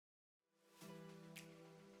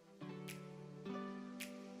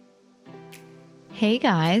Hey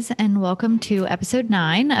guys, and welcome to episode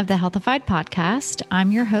 9 of the Healthified podcast.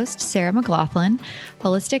 I'm your host, Sarah McLaughlin,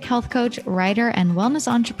 holistic health coach, writer, and wellness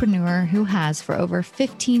entrepreneur who has, for over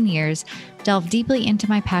 15 years, delved deeply into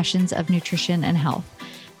my passions of nutrition and health.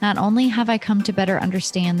 Not only have I come to better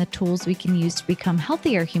understand the tools we can use to become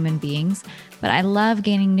healthier human beings, but I love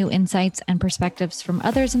gaining new insights and perspectives from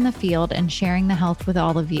others in the field and sharing the health with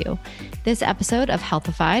all of you. This episode of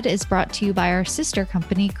Healthified is brought to you by our sister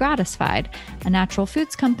company, Gratisfied, a natural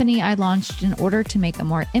foods company I launched in order to make a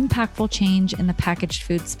more impactful change in the packaged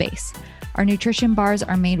food space. Our nutrition bars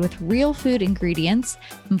are made with real food ingredients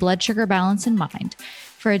and blood sugar balance in mind.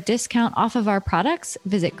 For a discount off of our products,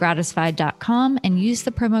 visit gratisfied.com and use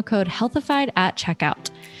the promo code Healthified at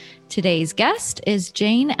checkout. Today's guest is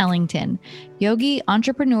Jane Ellington, yogi,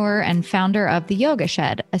 entrepreneur, and founder of The Yoga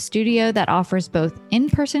Shed, a studio that offers both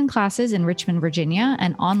in-person classes in Richmond, Virginia,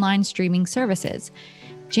 and online streaming services.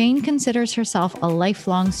 Jane considers herself a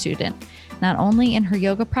lifelong student, not only in her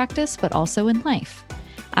yoga practice, but also in life.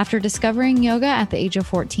 After discovering yoga at the age of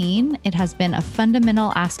 14, it has been a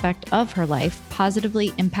fundamental aspect of her life,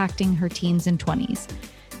 positively impacting her teens and 20s.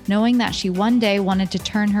 Knowing that she one day wanted to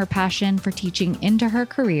turn her passion for teaching into her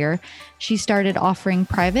career, she started offering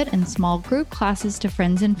private and small group classes to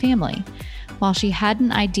friends and family. While she had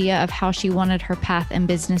an idea of how she wanted her path and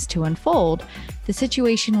business to unfold, the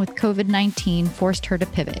situation with COVID-19 forced her to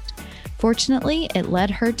pivot. Fortunately, it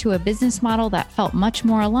led her to a business model that felt much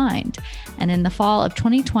more aligned, and in the fall of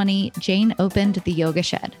 2020, Jane opened The Yoga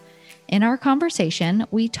Shed. In our conversation,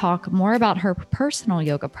 we talk more about her personal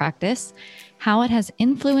yoga practice, how it has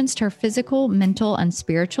influenced her physical, mental, and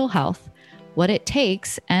spiritual health, what it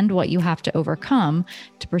takes and what you have to overcome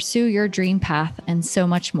to pursue your dream path, and so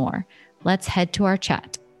much more. Let's head to our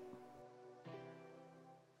chat.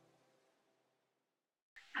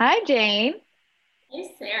 Hi, Jane.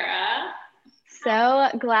 Hey, Sarah.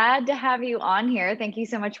 So glad to have you on here. Thank you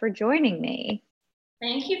so much for joining me.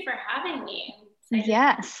 Thank you for having me.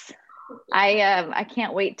 Yes. I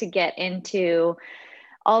can't wait to get into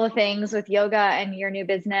all the things with yoga and your new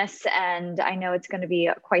business. And I know it's going to be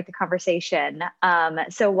quite the conversation.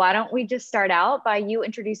 So why don't we just start out by you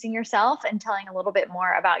introducing yourself and telling a little bit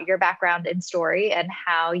more about your background and story and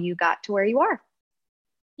how you got to where you are.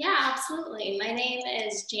 Yeah, absolutely. My name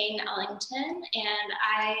is Jane Ellington, and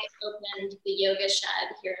I opened the Yoga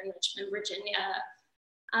Shed here in Richmond, Virginia.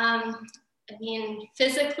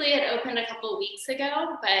 Physically it opened a couple of weeks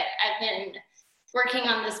ago, but I've been working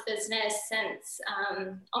on this business since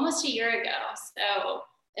almost a year ago. So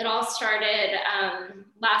it all started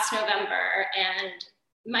last November, and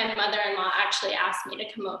my mother-in-law actually asked me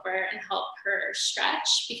to come over and help her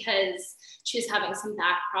stretch because she was having some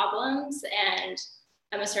back problems, and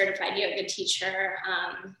I'm a certified yoga teacher.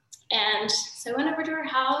 And so I went over to her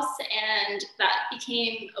house, and that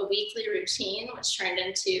became a weekly routine, which turned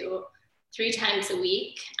into 3 times a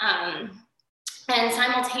week. And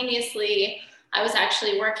simultaneously, I was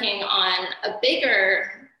actually working on a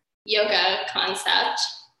bigger yoga concept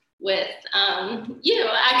with you,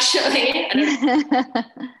 actually.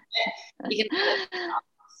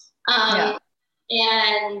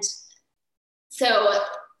 And so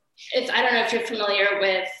I don't know if you're familiar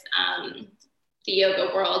with the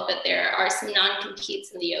yoga world, but there are some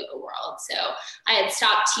non-competes in the yoga world. So I had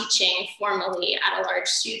stopped teaching formally at a large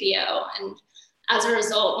studio, and as a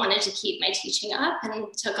result, wanted to keep my teaching up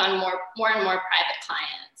and took on more and more private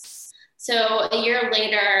clients. So a year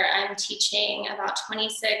later, I'm teaching about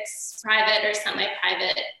 26 private or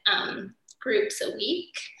semi-private groups a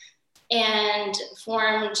week, and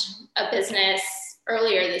formed a business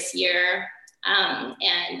earlier this year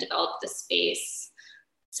and developed the space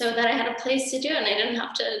so that I had a place to do it, and I didn't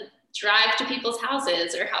have to drive to people's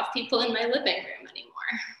houses or have people in my living room anymore.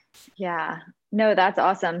 Yeah, no, that's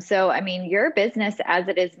awesome. So, your business as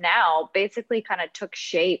it is now basically kind of took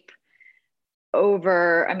shape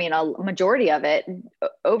over, a majority of it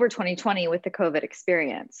over 2020 with the COVID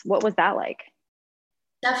experience. What was that like?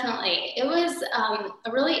 Definitely. It was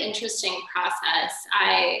a really interesting process.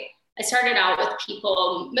 I started out with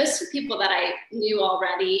most of the people that I knew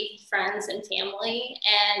already, friends and family.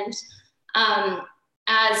 And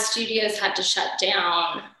as studios had to shut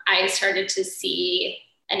down, I started to see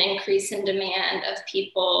an increase in demand of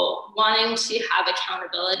people wanting to have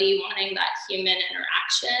accountability, wanting that human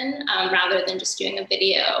interaction, rather than just doing a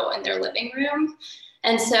video in their living room.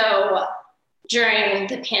 And so during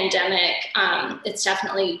the pandemic, it's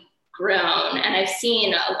definitely grown, and I've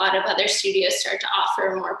seen a lot of other studios start to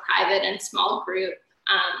offer more private and small group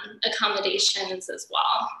accommodations as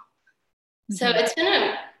well. Mm-hmm. So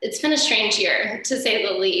it's been a strange year, to say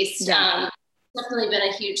the least. Yeah. definitely been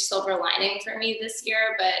a huge silver lining for me this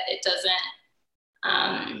year, but it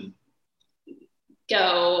doesn't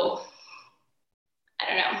go, I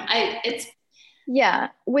don't know. Yeah,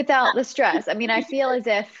 without the stress. I mean, I feel as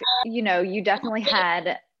if, you definitely had.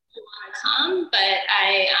 Want to come,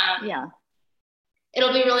 but Yeah.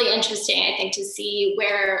 It'll be really interesting, I think, to see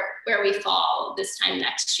where we fall this time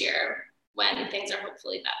next year when things are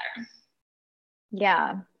hopefully better.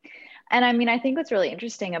 Yeah. And I mean, I think what's really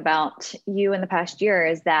interesting about you in the past year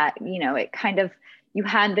is that, it kind of, you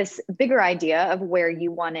had this bigger idea of where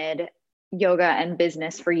you wanted yoga and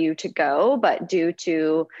business for you to go, but due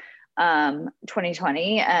to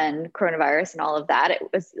 2020 and coronavirus and all of that, it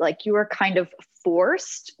was like you were kind of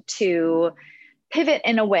forced to pivot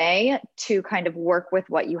in a way to kind of work with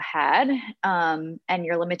what you had and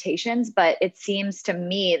your limitations. But it seems to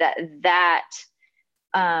me that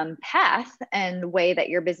path and way that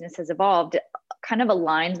your business has evolved kind of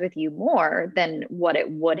aligns with you more than what it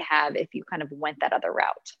would have if you kind of went that other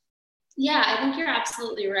route. Yeah, I think you're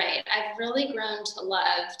absolutely right. I've really grown to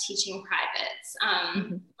love teaching privates.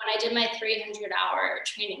 When I did my 300-hour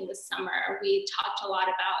training this summer, we talked a lot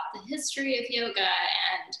about the history of yoga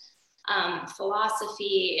and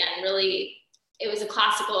philosophy, and really it was a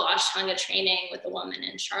classical Ashtanga training with a woman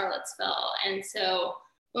in Charlottesville. And so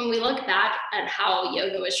when we look back at how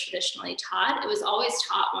yoga was traditionally taught, it was always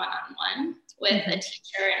taught one-on-one with a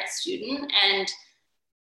teacher and a student. And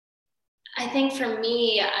I think for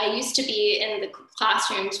me, I used to be in the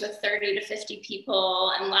classrooms with 30 to 50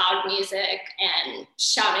 people and loud music and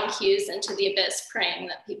shouting cues into the abyss, praying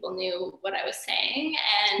that people knew what I was saying.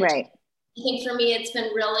 And right. I think for me, it's been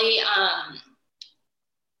really,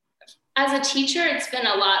 as a teacher, it's been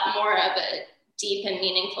a lot more of a deep and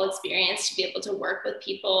meaningful experience to be able to work with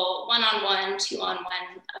people one-on-one,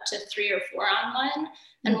 two-on-one, up to 3 or 4-on-1,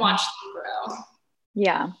 and watch them grow.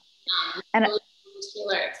 Yeah. And really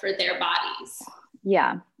tailor it for their bodies.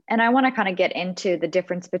 Yeah. And I want to kind of get into the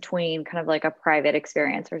difference between kind of like a private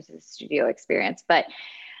experience versus a studio experience. But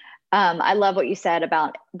I love what you said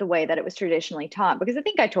about the way that it was traditionally taught, because I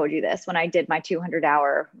think I told you this when I did my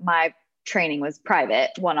 200-hour, my training was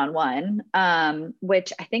private one-on-one,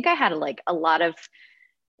 which I think I had like a lot of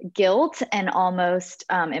guilt and almost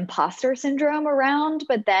imposter syndrome around.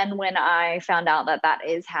 But then when I found out that that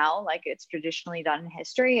is how like it's traditionally done in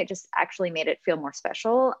history, it just actually made it feel more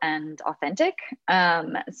special and authentic.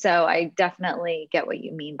 So I definitely get what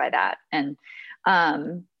you mean by that. And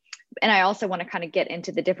I also want to kind of get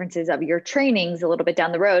into the differences of your trainings a little bit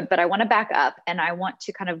down the road, but I want to back up and I want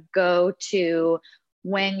to kind of go to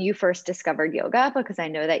when you first discovered yoga, because I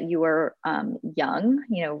know that you were young,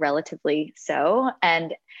 relatively so,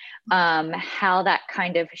 and how that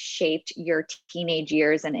kind of shaped your teenage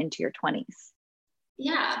years and into your 20s.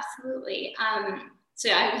 Yeah, absolutely. So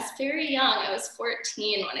I was very young. I was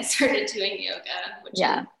 14 when I started doing yoga, which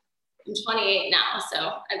I'm 28 now.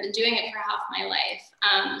 So I've been doing it for half my life.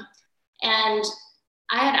 And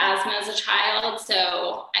I had asthma as a child,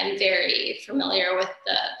 so I'm very familiar with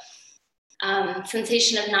the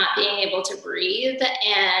sensation of not being able to breathe.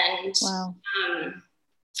 And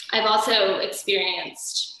I've also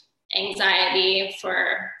experienced anxiety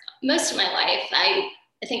for most of my life. I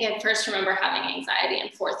think I first remember having anxiety in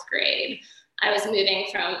 4th grade. I was moving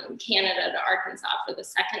from Canada to Arkansas for the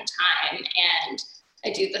second time, and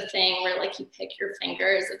I do the thing where like you pick your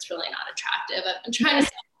fingers. It's really not attractive. I've been trying to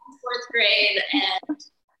stop in 4th grade, and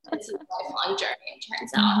it's a lifelong journey, it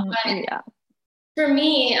turns out. But for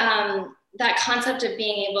me, that concept of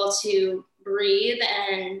being able to breathe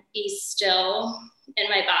and be still in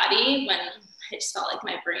my body when I just felt like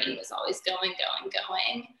my brain was always going,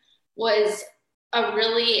 was a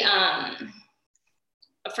really a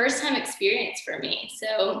first-time experience for me.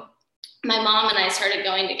 So my mom and I started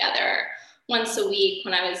going together once a week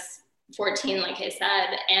when I was 14, like I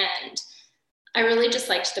said, and I really just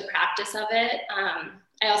liked the practice of it.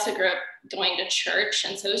 I also grew up going to church,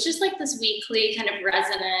 and so it was just like this weekly kind of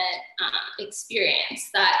resonant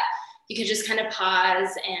experience that you could just kind of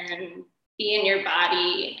pause and be in your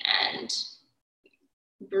body and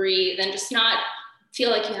breathe and just not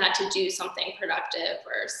feel like you had to do something productive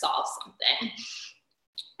or solve something.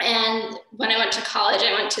 And when I went to college,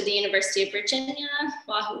 I went to the University of Virginia,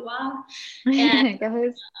 wahoo wah. And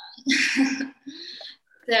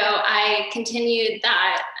so I continued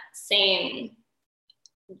that same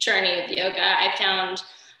journey of yoga. I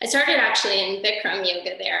started actually in Bikram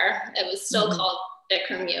yoga there. It was still called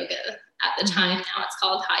Bikram yoga at the time. Now it's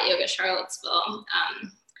called Hot Yoga Charlottesville.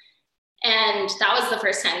 And that was the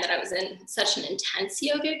first time that I was in such an intense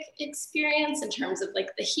yoga experience in terms of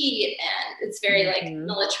like the heat, and it's very like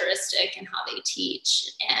militaristic in how they teach.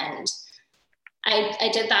 And I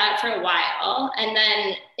did that for a while. And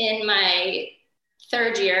then in my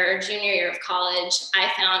junior year of college, I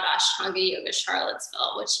found Ashtanga Yoga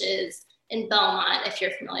Charlottesville, which is in Belmont, if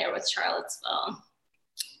you're familiar with Charlottesville.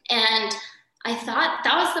 And I thought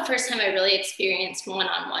that was the first time I really experienced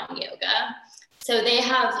one-on-one yoga. So they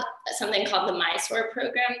have something called the Mysore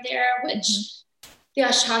program there, which the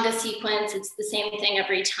Ashtanga sequence, it's the same thing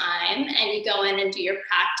every time. And you go in and do your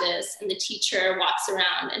practice and the teacher walks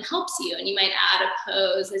around and helps you. And you might add a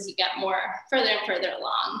pose as you get further and further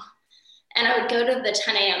along. And I would go to the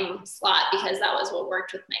 10 a.m. slot because that was what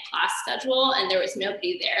worked with my class schedule. And there was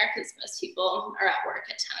nobody there because most people are at work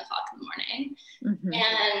at 10 o'clock in the morning.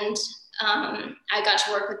 And I got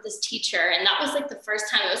to work with this teacher. And that was like the first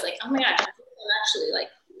time I was like, oh my God, I'm actually like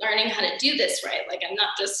learning how to do this right. Like I'm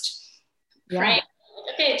not just praying, like,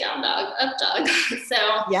 okay, down dog, up dog. So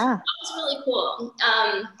that was really cool.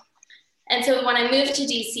 And so when I moved to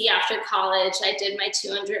DC after college, I did my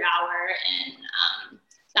 200-hour in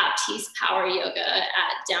Baptiste Power Yoga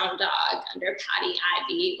at Down Dog under Patty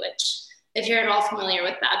Ivy, which if you're at all familiar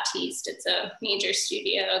with Baptiste, it's a major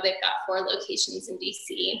studio. They've got 4 locations in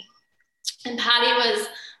DC. And Patty was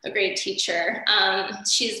a great teacher.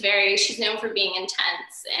 She's known for being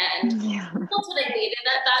intense, and that's what I needed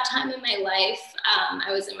at that time in my life.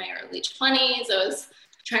 I was in my early 20s. I was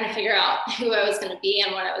trying to figure out who I was going to be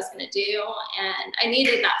and what I was going to do. And I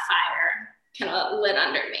needed that fire kind of lit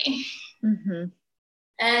under me.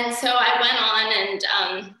 And so I went on and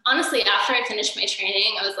honestly, after I finished my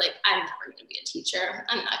training, I was like, I'm never going to be a teacher.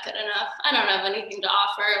 I'm not good enough. I don't have anything to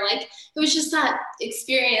offer. Like, it was just that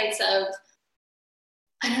experience of,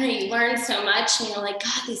 I don't know, you learn so much and you're like,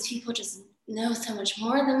 God, these people just know so much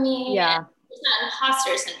more than me. Yeah. And it's that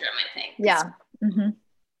imposter syndrome, I think. Yeah.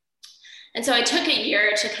 And so I took a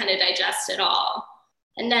year to kind of digest it all.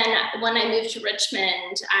 And then when I moved to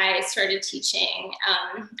Richmond, I started teaching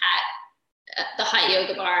at the Hot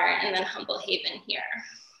Yoga Bar and then Humble Haven here.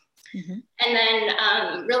 And then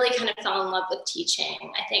really kind of fell in love with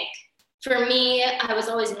teaching. I think for me, I was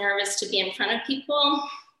always nervous to be in front of people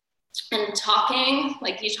and talking.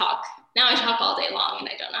 Like now I talk all day long and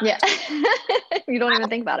I don't know. You don't even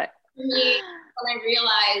think about it. For me, when I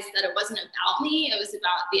realized that it wasn't about me, it was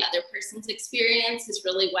about the other person's experience, is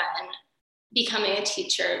really when becoming a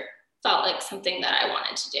teacher felt like something that I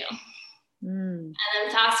wanted to do. And then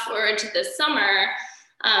fast forward to this summer,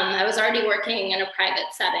 I was already working in a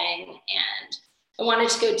private setting and I wanted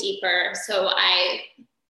to go deeper. So I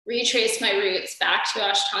retraced my roots back to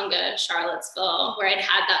Ashtanga Charlottesville, where I'd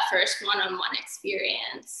had that first one-on-one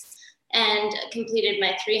experience, and completed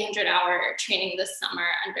my 300-hour training this summer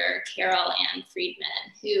under Carol Ann Friedman,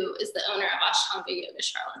 who is the owner of Ashtanga Yoga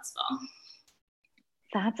Charlottesville.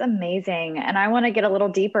 That's amazing. And I want to get a little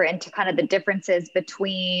deeper into kind of the differences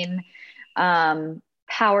between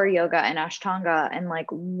power yoga and Ashtanga, and like,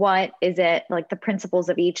 what is it, like the principles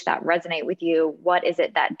of each that resonate with you? What is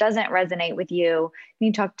it that doesn't resonate with you? Can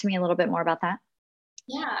you talk to me a little bit more about that?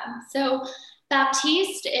 Yeah. So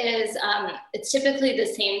Baptiste is, it's typically the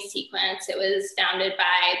same sequence. It was founded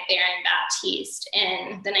by Baron Baptiste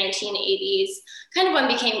in the 1980s, kind of when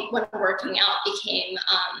working out became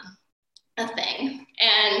a thing.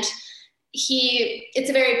 And it's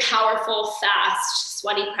a very powerful, fast,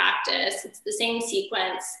 sweaty practice. It's the same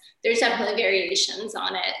sequence. There's definitely variations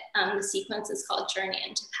on it. The sequence is called Journey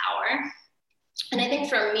into Power. And I think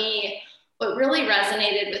for me, what really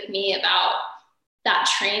resonated with me about that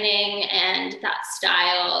training and that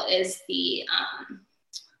style is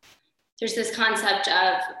there's this concept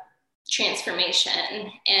of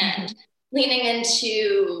transformation and leaning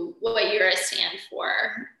into what you're stand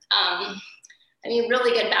for. I mean,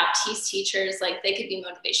 really good Baptiste teachers, like they could be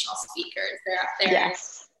motivational speakers. They're up there.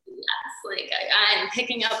 Yes, like I'm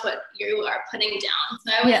picking up what you are putting down.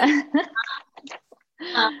 So I was,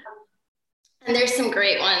 and there's some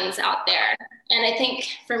great ones out there. And I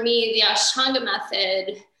think for me, the Ashtanga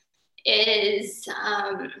method is,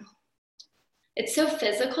 it's so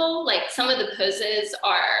physical. Like some of the poses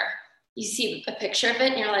you see a picture of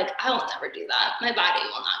it and you're like, I will never do that. My body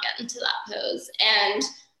will not get into that pose. And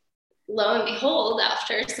lo and behold,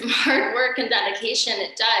 after some hard work and dedication,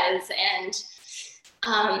 it does. And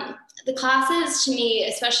the classes, to me,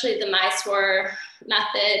 especially the Mysore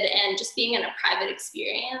method and just being in a private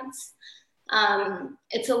experience,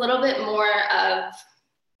 it's a little bit more of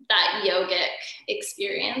that yogic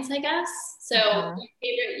experience, I guess. So my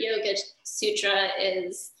favorite yoga sutra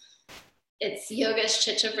it's Yoga's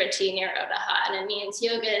Chitta Vritti Nirodha, and it means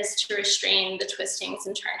yoga is to restrain the twistings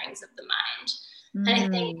and turnings of the mind. And I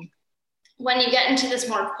think when you get into this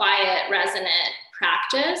more quiet, resonant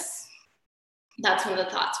practice, that's when the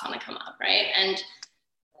thoughts want to come up, right? And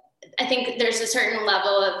I think there's a certain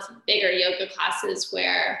level of bigger yoga classes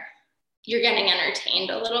where you're getting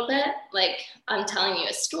entertained a little bit. Like I'm telling you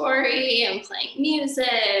a story, I'm playing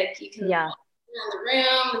music, you can walk around the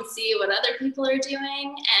room and see what other people are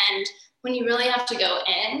doing. And when you really have to go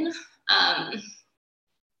in, it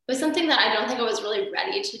was something that I don't think I was really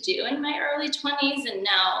ready to do in my early 20s. And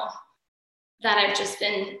now that I've just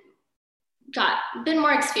been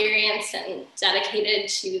more experienced and dedicated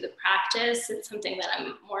to the practice, it's something that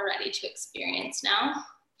I'm more ready to experience now.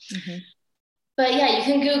 Mm-hmm. But yeah, you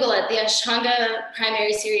can Google it, the Ashtanga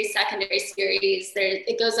primary series, secondary series.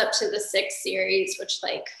 It goes up to the 6th series, which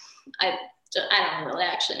like, I don't really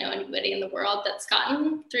actually know anybody in the world that's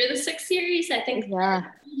gotten through the 6th series. I think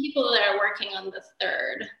people that are working on the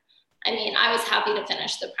 3rd. I mean, I was happy to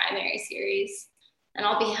finish the primary series, and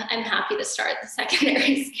I'm happy to start the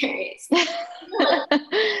secondary series. We're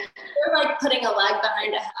like putting a leg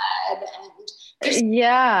behind a head, and but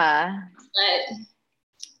yeah.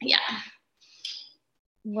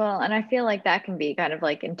 Well, and I feel like that can be kind of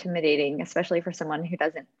like intimidating, especially for someone who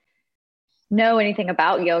doesn't know anything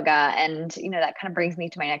about yoga. And, you know, that kind of brings me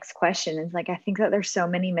to my next question is like, I think that there's so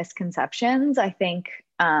many misconceptions. I think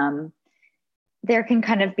there can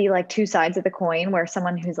kind of be like two sides of the coin where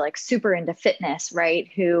someone who's like super into fitness, right,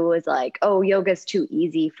 who is like, oh, yoga's too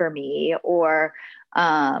easy for me, or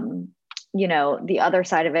you know, the other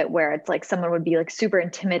side of it where it's like someone would be like super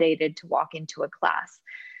intimidated to walk into a class.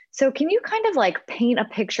 So can you kind of like paint a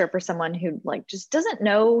picture for someone who like just doesn't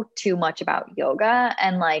know too much about yoga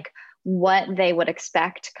and like what they would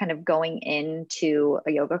expect kind of going into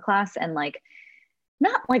a yoga class, and like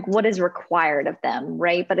not like what is required of them,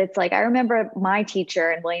 right? But it's like, I remember my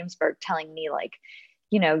teacher in Williamsburg telling me like,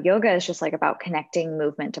 you know, yoga is just like about connecting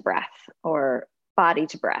movement to breath or body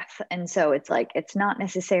to breath. And so it's like, it's not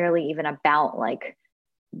necessarily even about like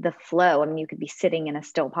the flow. I mean, you could be sitting in a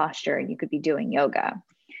still posture and you could be doing yoga.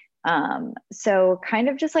 So kind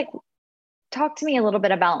of just like talk to me a little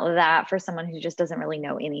bit about that for someone who just doesn't really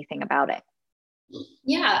know anything about it.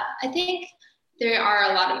 Yeah, I think there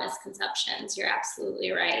are a lot of misconceptions. You're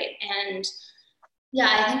absolutely right. And yeah,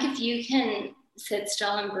 I think if you can sit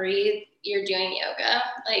still and breathe, you're doing yoga.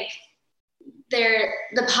 Like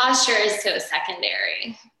the posture is so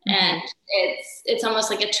secondary. Mm-hmm. And it's almost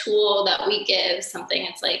like a tool that we give something.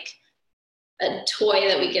 It's like a toy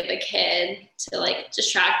that we give a kid to like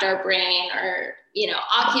distract our brain or, you know,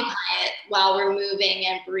 occupy it while we're moving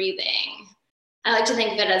and breathing. I like to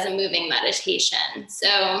think of it as a moving meditation. So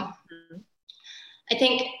I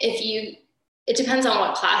think it depends on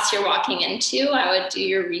what class you're walking into. I would do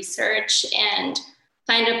your research and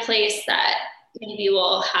find a place that maybe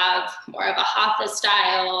will have more of a hatha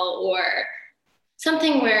style or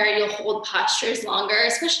something where you'll hold postures longer,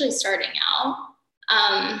 especially starting out.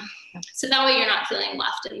 So that way you're not feeling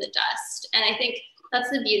left in the dust. And I think that's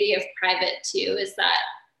the beauty of private too, is that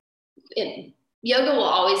yoga will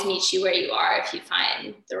always meet you where you are if you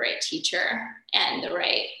find the right teacher and the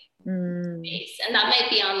right space. And that might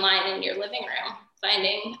be online in your living room,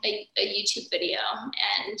 finding a YouTube video.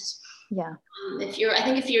 And if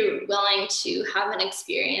you're willing to have an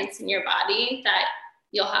experience in your body, that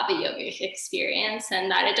you'll have a yogic experience and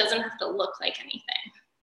that it doesn't have to look like anything.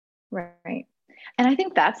 Right. And I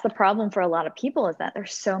think that's the problem for a lot of people, is that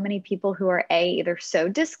there's so many people who are either so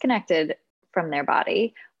disconnected from their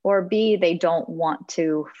body, or B, they don't want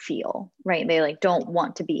to feel, right? They like don't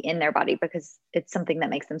want to be in their body because it's something that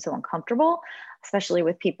makes them so uncomfortable, especially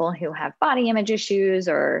with people who have body image issues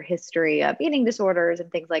or history of eating disorders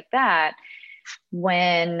and things like that.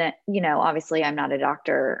 When, you know, obviously I'm not a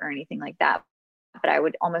doctor or anything like that, but I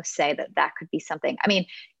would almost say that could be something. I mean,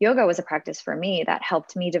 yoga was a practice for me that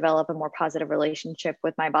helped me develop a more positive relationship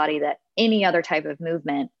with my body that any other type of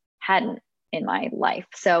movement hadn't in my life.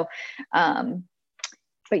 So,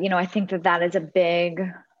 but, you know, I think that is a big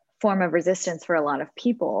form of resistance for a lot of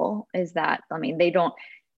people, is that, I mean, they don't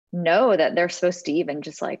know that they're supposed to even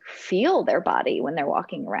just like feel their body when they're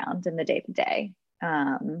walking around in the day to day.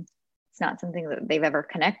 It's not something that they've ever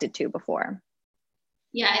connected to before.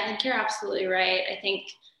 Yeah, I think you're absolutely right. I think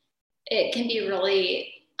it can be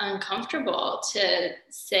really uncomfortable to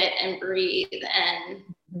sit and breathe and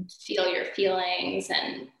feel your feelings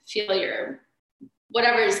and feel your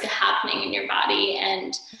whatever is happening in your body.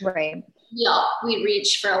 And we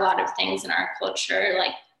reach for a lot of things in our culture,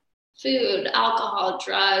 like food, alcohol,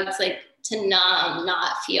 drugs, like to numb,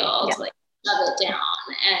 not feel, to like shove it down.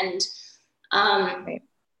 And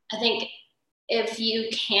I think if you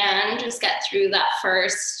can just get through that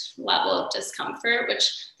first level of discomfort, which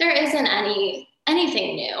there isn't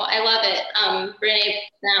anything new. I love it. Brene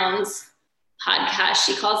Brown's podcast.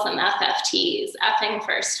 She calls them FFTs, effing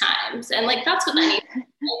first times. And like, that's what I need.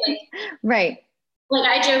 Like, right. Like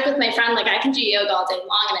I joke with my friend, like I can do yoga all day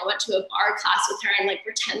long. And I went to a bar class with her and like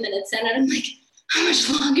we're 10 minutes in and I'm like, how much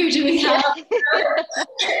longer do we have?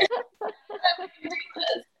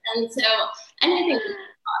 And so anything is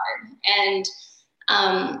hard. And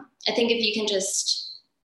I think if you can just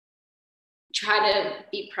try to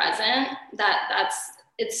be present,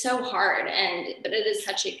 it's so hard. But it is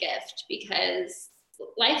such a gift because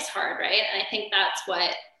life's hard, right? And I think that's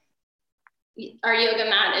what our yoga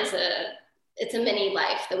mat is. It's a mini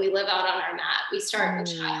life that we live out on our mat. We start in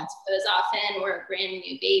child's pose often. We're a brand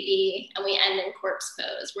new baby, and we end in corpse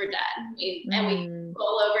pose. We're dead. We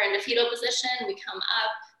roll over into fetal position. We come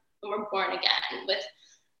up, and we're born again with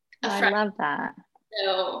a fresh. I love that.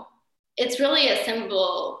 So it's really a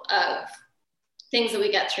symbol of things that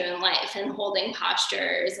we get through in life, and holding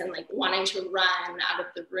postures, and like wanting to run out of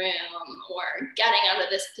the room or getting out of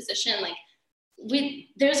this position, like.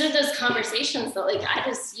 Those are those conversations that like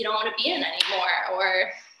you don't want to be in anymore, or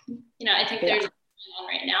I think there's one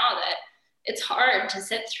right now that it's hard to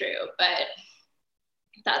sit through, but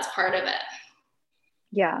that's part of it.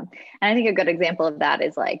 Yeah. And I think a good example of that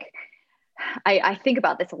is like I think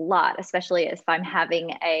about this a lot, especially if I'm having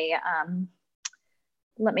a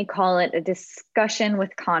let me call it a discussion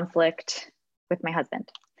with conflict with my husband,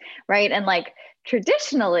 right? And like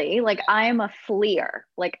traditionally, like I'm a fleer,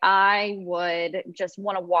 like I would just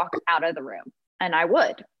want to walk out of the room, and I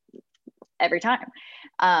would every time.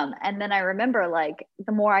 And then I remember like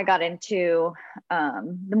the more I got into,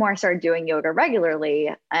 the more I started doing yoga regularly,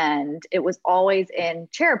 and it was always in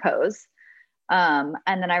chair pose. And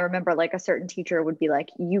then I remember like a certain teacher would be like,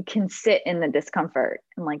 you can sit in the discomfort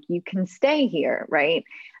and like, you can stay here. Right.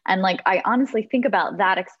 And like, I honestly think about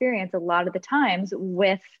that experience a lot of the times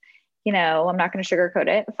with, I'm not going to sugarcoat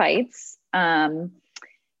it, fights,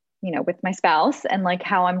 with my spouse, and like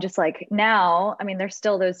how I'm just like now, I mean, there's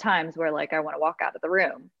still those times where like, I want to walk out of the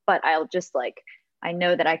room, but I'll just like, I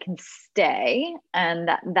know that I can stay and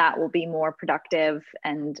that will be more productive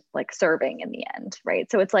and like serving in the end. Right.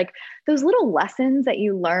 So it's like those little lessons that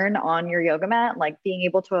you learn on your yoga mat, like being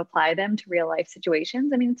able to apply them to real life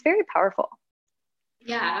situations. I mean, it's very powerful.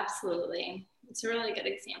 Yeah, absolutely. It's a really good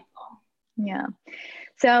example. Yeah.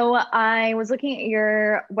 So I was looking at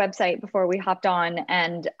your website before we hopped on,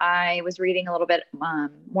 and I was reading a little bit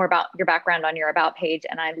more about your background on your About page.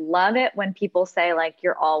 And I love it when people say like,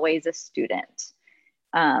 you're always a student.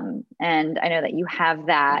 And I know that you have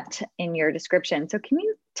that in your description. So can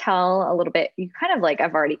you tell a little bit, you kind of like,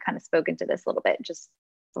 I've already kind of spoken to this a little bit just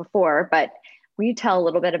before, but will you tell a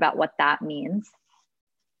little bit about what that means?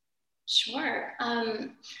 Sure.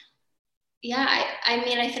 Yeah, I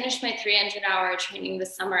mean, I finished my 300-hour training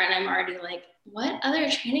this summer, and I'm already like, what other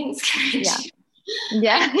trainings can I do?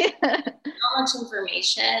 Yeah. So much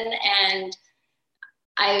information, and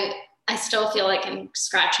I still feel like I'm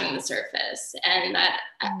scratching the surface, and that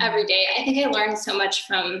every day, I think I learned so much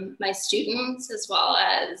from my students as well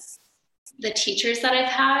as the teachers that I've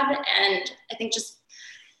had. And I think just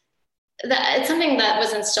that it's something that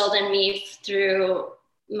was instilled in me through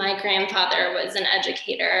my grandfather was an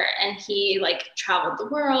educator, and he like traveled the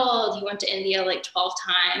world. He went to India like 12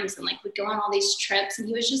 times and like would go on all these trips, and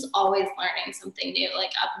he was just always learning something new,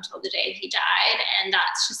 like up until the day he died. And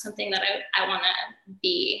that's just something that I want to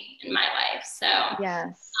be in my life. So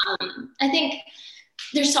yes, I think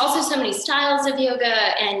there's also so many styles of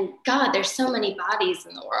yoga, and God, there's so many bodies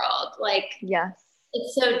in the world. Like, yes,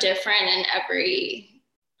 it's so different in every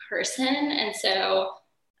person. And so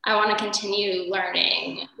I want to continue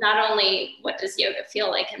learning not only what does yoga feel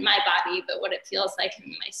like in my body, but what it feels like in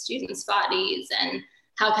my students' bodies, and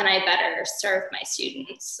how can I better serve my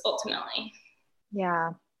students ultimately.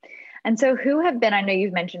 Yeah. And so who have been, I know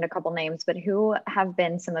you've mentioned a couple names, but who have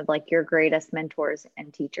been some of like your greatest mentors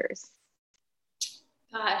and teachers?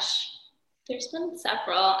 Gosh, there's been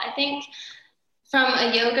several. I think from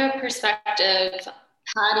a yoga perspective,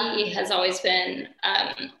 Patty has always been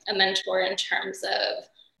a mentor in terms of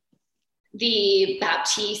the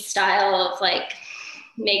Baptiste style of like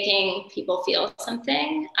making people feel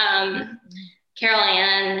something. Carol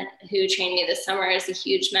Ann, who trained me this summer, is a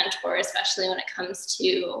huge mentor, especially when it comes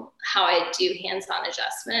to how I do hands-on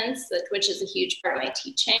adjustments, which is a huge part of my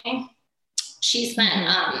teaching. She spent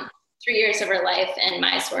 3 years of her life in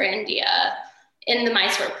Mysore, India, in the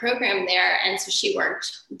Mysore program there. And so she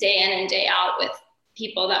worked day in and day out with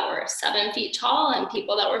people that were 7 feet tall and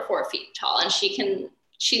people that were 4 feet tall. And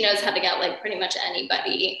she knows how to get like pretty much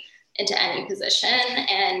anybody into any position.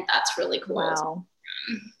 And that's really cool. Wow.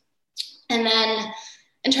 And then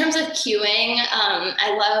In terms of cueing,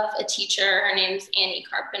 I love a teacher. Her name's Annie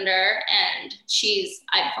Carpenter, and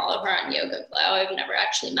I follow her on Yoga Glow. I've never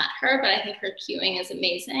actually met her, but I think her cueing is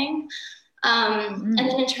amazing. And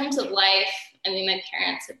then in terms of life, I mean, my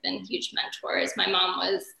parents have been huge mentors. My mom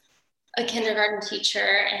was a kindergarten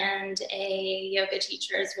teacher and a yoga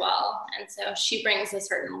teacher as well. And so she brings a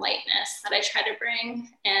certain lightness that I try to bring.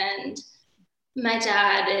 And my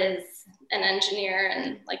dad is an engineer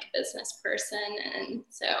and like a business person. And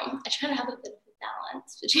so I try to have a bit of a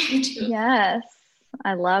balance between the two. Yes.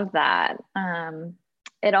 I love that. I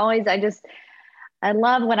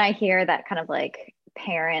love when I hear that kind of like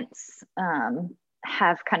parents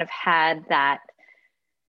have kind of had that,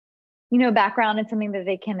 background in something that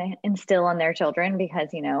they can instill in their children, because,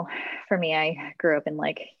 for me, I grew up in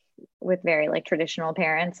with very traditional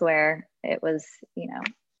parents where it was,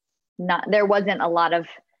 there wasn't a lot of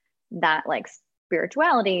that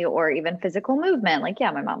spirituality or even physical movement.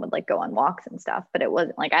 My mom would go on walks and stuff, but it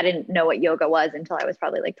wasn't I didn't know what yoga was until I was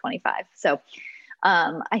probably 25. So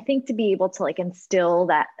I think to be able to instill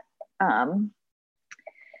that,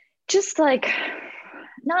 just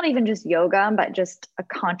not even just yoga, but just a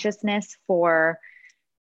consciousness for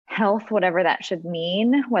health, whatever that should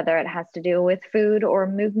mean, whether it has to do with food or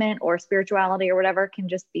movement or spirituality or whatever, can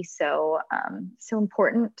just be so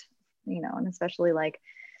important, and especially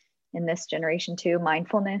in this generation too,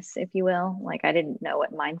 mindfulness, if you will. I didn't know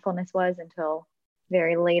what mindfulness was until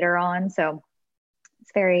very later on. So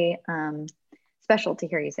it's very special to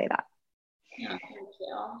hear you say that. Yeah, thank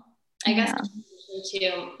you. I guess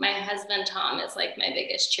too, my husband Tom is my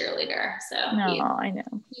biggest cheerleader. So I know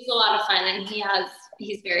he's a lot of fun, and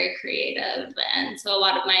he's very creative, and so a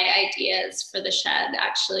lot of my ideas for the shed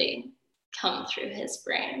actually come through his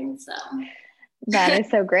brain. So that is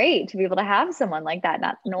so great to be able to have someone like that,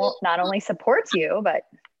 not only supports you but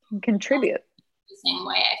contribute. The same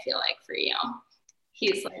way I feel for you.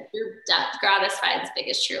 He's your Gratified's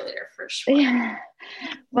biggest cheerleader for sure. Yeah.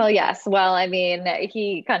 Well, yes. Well, I mean,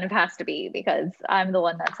 he kind of has to be, because I'm the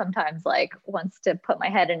one that sometimes wants to put my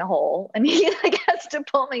head in a hole, and he has to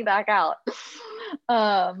pull me back out.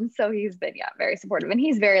 So he's been, very supportive, and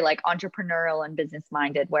he's very entrepreneurial and business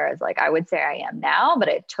minded. Whereas I would say I am now, but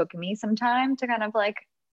it took me some time to kind of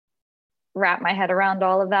wrap my head around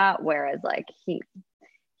all of that. Whereas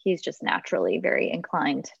he's just naturally very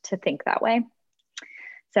inclined to think that way.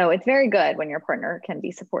 So it's very good when your partner can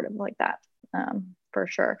be supportive like that, for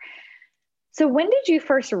sure. So when did you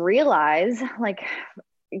first realize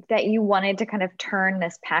that you wanted to kind of turn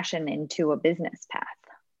this passion into a business path?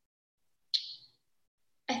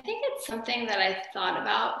 I think it's something that I thought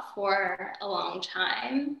about for a long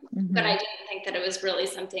time, but I didn't think that it was really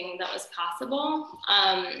something that was possible.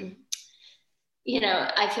 I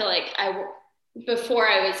feel before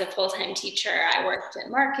I was a full-time teacher, I worked in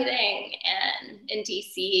marketing and in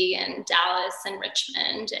DC and Dallas and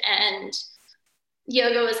Richmond, and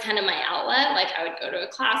yoga was kind of my outlet. I would go to a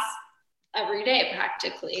class every day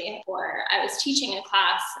practically, or I was teaching a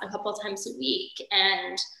class a couple times a week.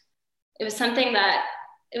 And it was something that,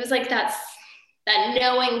 it was that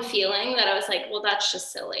knowing feeling that I was well, that's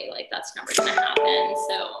just silly. That's never going to happen.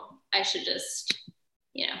 So I should just,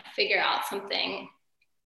 figure out something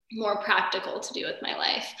more practical to do with my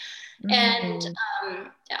life. And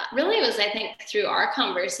really it was, I think, through our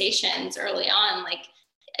conversations early on,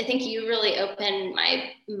 I think you really opened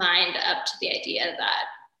my mind up to the idea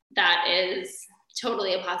that is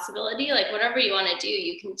totally a possibility. Whatever you want to do,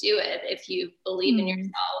 you can do it if you believe in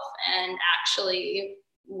yourself and actually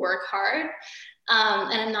work hard.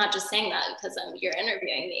 And I'm not just saying that because you're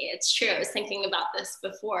interviewing me. It's true. I was thinking about this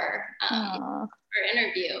before our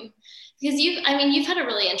interview, because you've had a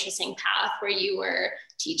really interesting path where you were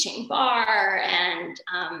teaching bar and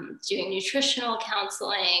doing nutritional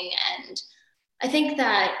counseling. And I think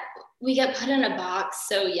that we get put in a box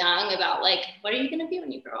so young about what are you going to be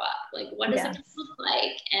when you grow up? What does it look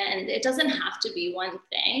like? And it doesn't have to be one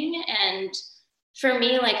thing. And for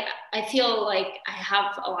me, I feel I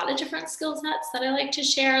have a lot of different skill sets that I like to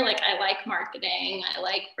share. I like marketing, I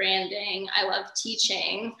like branding, I love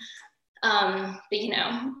teaching. But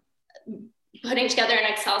putting together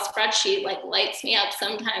an Excel spreadsheet lights me up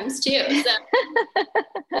sometimes too. So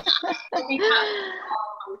I think having it all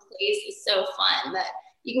in one place is so fun, that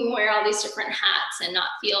you can wear all these different hats and not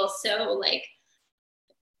feel so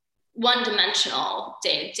one-dimensional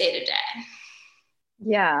day to day.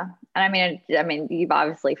 Yeah. And I mean, you've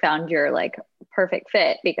obviously found your perfect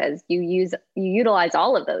fit, because you utilize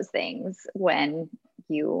all of those things when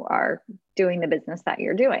you are doing the business that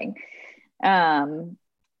you're doing. And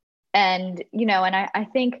I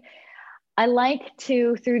think I like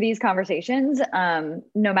to, through these conversations,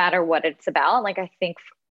 no matter what it's about, like I think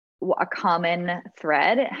a common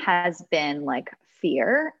thread has been like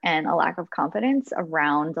fear and a lack of confidence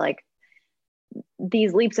around like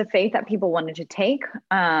these leaps of faith that people wanted to take,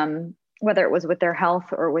 whether it was with their health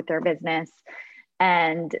or with their business.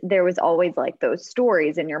 And there was always like those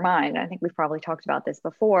stories in your mind. I think we've probably talked about this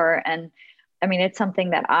before. And I mean, it's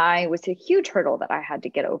something that was a huge hurdle that I had to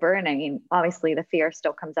get over. And I mean, obviously the fear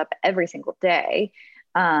still comes up every single day.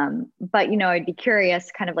 But, you know, I'd be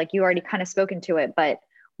curious, kind of like you already kind of spoken to it, but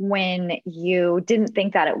when you didn't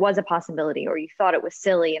think that it was a possibility, or you thought it was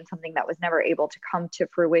silly and something that was never able to come to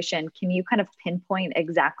fruition, can you kind of pinpoint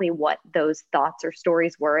exactly what those thoughts or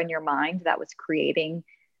stories were in your mind that was creating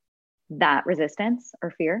that resistance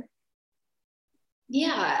or fear?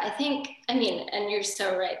 Yeah, I think, I mean, and you're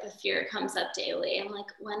so right. The fear comes up daily. I'm like,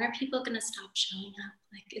 when are people going to stop showing up?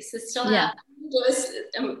 Like, is this still happening? Do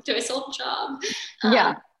I still have a job?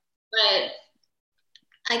 Yeah. But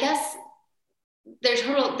I guess there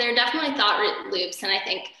are definitely thought loops. And I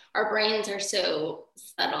think our brains are so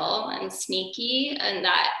subtle and sneaky, and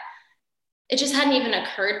that it just hadn't even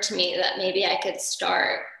occurred to me that maybe I could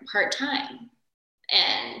start part-time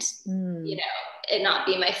and, you know, it not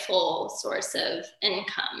be my full source of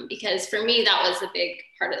income. Because for me, that was a big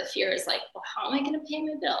part of the fear, is like, well, how am I going to pay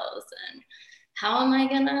my bills? And how am I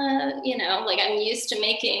going to, you know, like I'm used to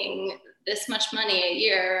making this much money a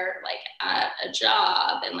year, like at a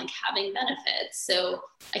job and like having benefits. So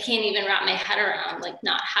I can't even wrap my head around like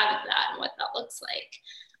not having that and what that looks like.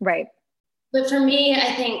 Right. But for me,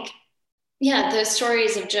 I think, yeah, those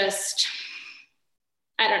stories of just,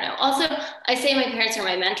 I don't know. Also, I say my parents are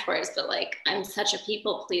my mentors, but like I'm such a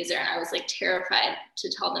people pleaser, and I was like terrified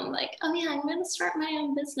to tell them like, oh yeah, I'm going to start my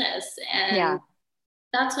own business, and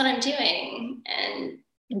that's what I'm doing. And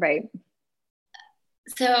right.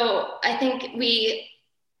 So I think we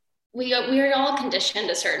are all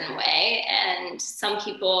conditioned a certain way, and some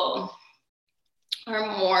people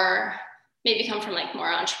are more, maybe come from like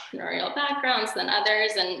more entrepreneurial backgrounds than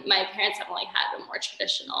others, and my parents have only had a more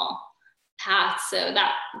traditional path, so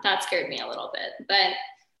that scared me a little bit. But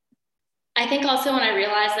I think also when I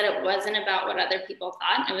realized that it wasn't about what other people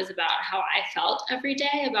thought, it was about how I felt every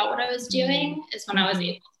day about what I was doing, is when I was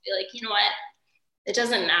able to be like, you know what, it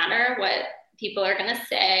doesn't matter what people are going to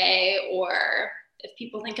say, or if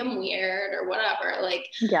people think I'm weird or whatever, like,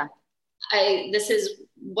 this is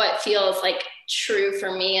what feels like true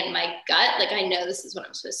for me and my gut. Like, I know this is what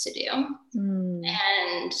I'm supposed to do.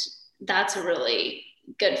 And that's a really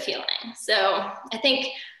good feeling. So I think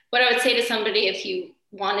what I would say to somebody, if you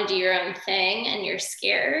want to do your own thing and you're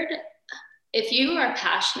scared, if you are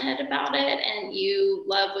passionate about it and you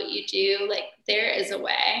love what you do, like there is a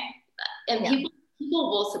way, and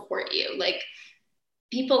people will support you. Like,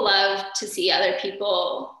 people love to see other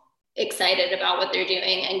people excited about what they're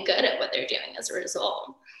doing and good at what they're doing as a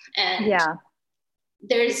result. And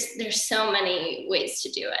there's so many ways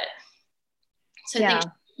to do it. So I think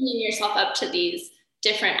opening yourself up to these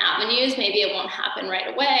different avenues, maybe it won't happen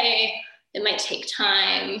right away. It might take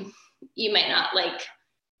time. You might not like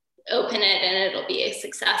open it and it'll be a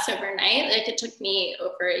success overnight. Like, it took me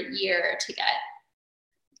over a year to get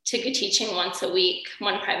to teaching once a week,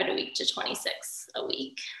 one private a week, to 26 a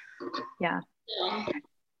week. Yeah.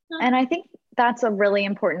 And I think that's a really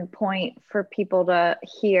important point for people to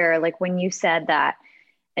hear. Like, when you said that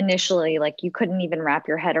initially, like you couldn't even wrap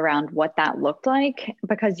your head around what that looked like,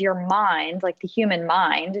 because your mind, like the human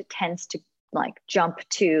mind, tends to like jump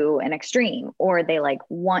to an extreme, or they like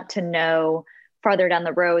want to know farther down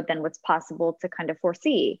the road than what's possible to kind of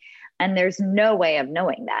foresee. And there's no way of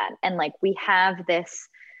knowing that. And like, we have this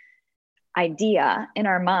idea in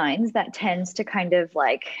our minds that tends to kind of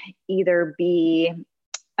like either be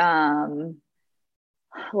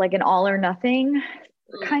like an all or nothing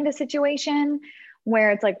kind of situation,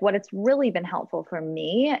 where it's like, what it's really been helpful for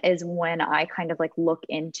me is when I kind of like look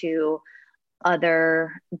into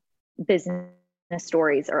other business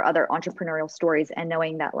stories or other entrepreneurial stories, and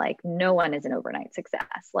knowing that like no one is an overnight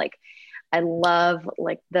success. Like, I love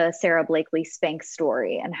like the Sarah Blakely Spank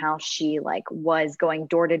story, and how she like was going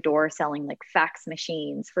door to door selling like fax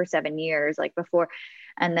machines for 7 years, like before.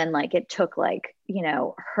 And then like it took like, you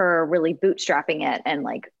know, her really bootstrapping it and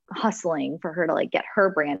like hustling for her to like get her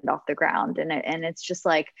brand off the ground. And it's just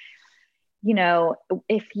like, you know,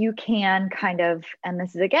 if you can kind of, and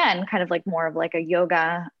this is again, kind of like more of like a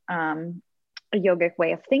yogic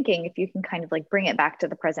way of thinking, if you can kind of like bring it back to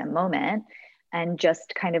the present moment and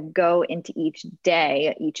just kind of go into each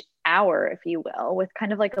day, each hour, if you will, with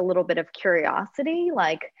kind of like a little bit of curiosity,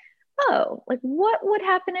 like, oh, like what would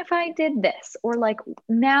happen if I did this? Or like,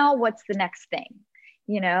 now what's the next thing?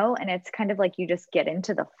 And it's kind of like you just get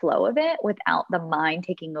into the flow of it without the mind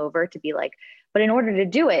taking over to be like, but in order to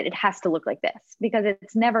do it, it has to look like this, because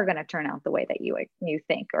it's never going to turn out the way that you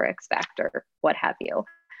think or expect or what have you.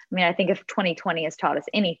 I mean, I think if 2020 has taught us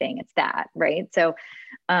anything, it's that, right? So,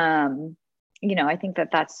 I think that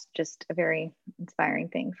that's just a very inspiring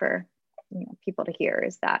thing for people to hear,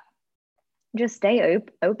 is that just stay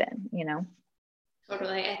open.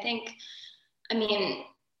 Totally. I mean,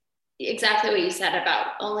 exactly what you said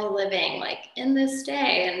about only living like in this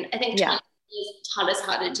day. And I think 20 taught us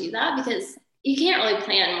how to do that, because you can't really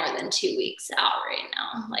plan more than 2 weeks out right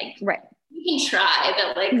now. Like, right. You can try,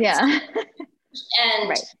 but like, and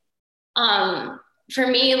right. For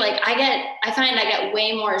me, like I find I get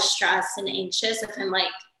way more stressed and anxious if I'm like,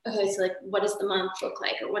 okay, so like, what does the month look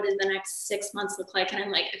like? Or what does the next 6 months look like? And I'm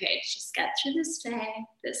like, okay, just get through this day,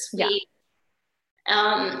 this week.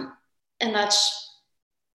 And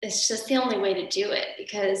it's just the only way to do it,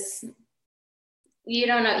 because you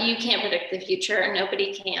don't know, you can't predict the future, and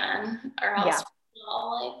nobody can, or else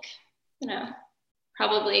we'll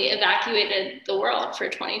probably evacuated the world for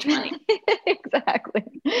 2020. Exactly.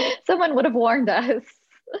 Someone would have warned us.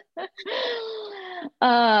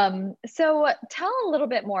 So tell a little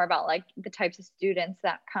bit more about like the types of students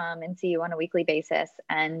that come and see you on a weekly basis,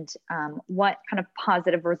 and what kind of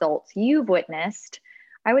positive results you've witnessed,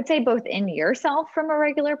 I would say, both in yourself from a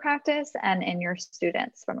regular practice and in your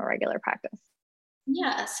students from a regular practice.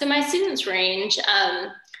 Yeah, so my students range.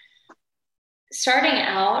 Starting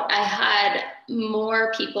out, I had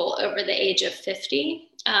more people over the age of 50,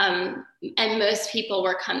 and most people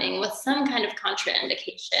were coming with some kind of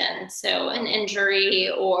contraindication. So an injury,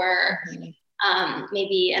 or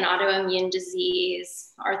maybe an autoimmune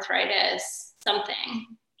disease, arthritis, something.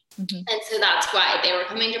 And so that's why they were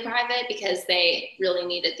coming to private, because they really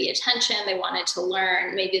needed the attention. They wanted to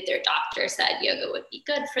learn. Maybe their doctor said yoga would be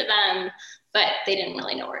good for them, but they didn't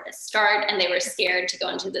really know where to start. And they were scared to go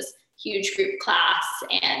into this huge group class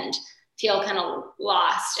and feel kind of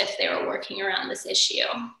lost if they were working around this issue.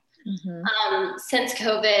 Since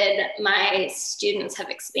COVID, my students have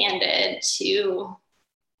expanded to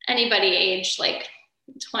anybody aged like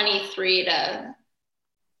 23 to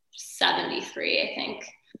 73, I think.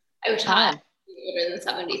 I taught older than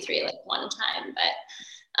 73 like one time, but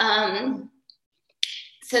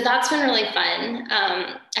so that's been really fun.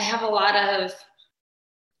 I have a lot of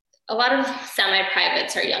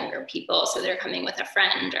semi-privates are younger people, so they're coming with a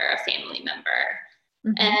friend or a family member.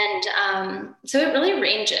 And so it really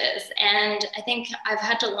ranges. And I think I've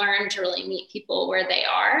had to learn to really meet people where they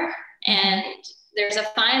are. And there's a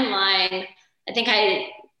fine line. I think I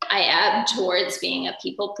ebb towards being a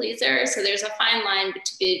people pleaser. So there's a fine line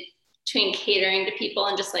between catering to people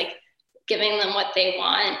and just like giving them what they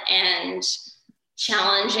want and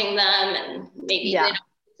challenging them, and maybe they don't do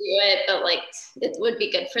it, but like it would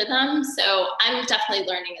be good for them. So I'm definitely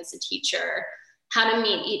learning as a teacher how to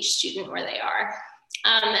meet each student where they are.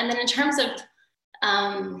 And then in terms of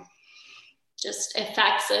just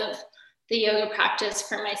effects of the yoga practice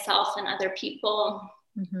for myself and other people,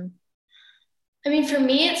 I mean, for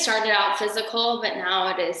me, it started out physical, but now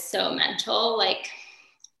it is so mental. Like,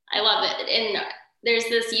 I love it. And there's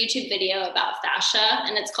this YouTube video about fascia,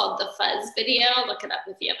 and it's called the Fuzz video. Look it up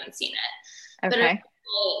if you haven't seen it. Okay.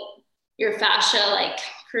 But your fascia like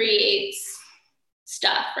creates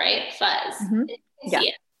stuff, right? Fuzz. See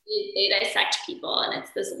it. They dissect people, and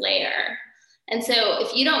it's this layer. And so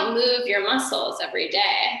if you don't move your muscles every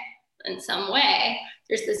day in some way,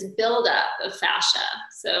 there's this buildup of fascia.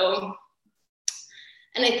 So,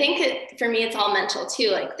 and I think for me, it's all mental too.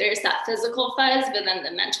 Like there's that physical fuzz, but then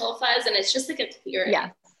the mental fuzz, and it's just like a clearing.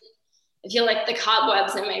 I feel like the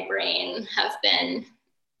cobwebs in my brain have been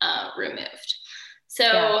removed.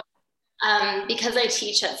 So because I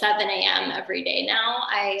teach at 7 a.m. every day now,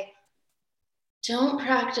 I don't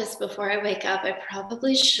practice before I wake up. I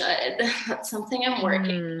probably should. That's something I'm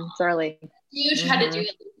working on. It's early. You try to do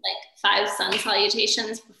like 5 sun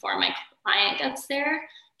salutations before my client gets there,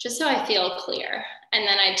 just so I feel clear. And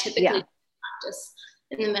then I typically practice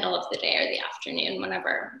in the middle of the day or the afternoon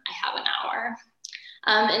whenever I have an hour.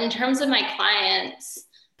 And in terms of my clients,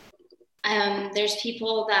 there's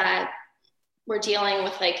people that were dealing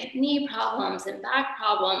with like knee problems and back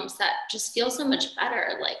problems that just feel so much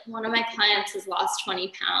better. Like one of my clients has lost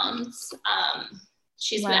 20 pounds.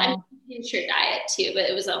 She's been her diet too, but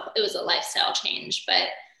it was a lifestyle change. But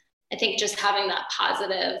I think just having that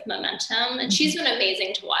positive momentum, and she's been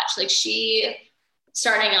amazing to watch. Like she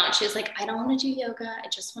starting out, she was like, I don't want to do yoga. I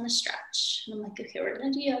just want to stretch. And I'm like, okay, we're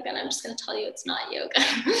going to do yoga. And I'm just going to tell you it's not yoga.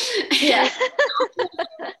 Yeah.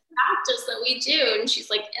 Practice that we do. And she's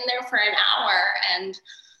like in there for an hour. And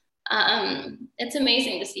it's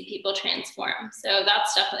amazing to see people transform. So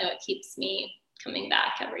that's definitely what keeps me coming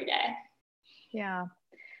back every day. Yeah.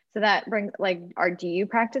 So that brings do you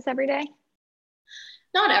practice every day?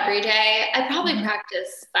 Not every day. I probably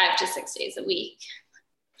practice 5 to 6 days a week.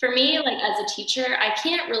 For me, like as a teacher, I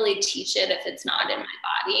can't really teach it if it's not in my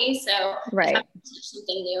body. So right. If I teach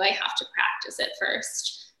something new, I have to practice it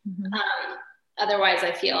first. Otherwise,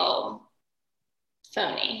 I feel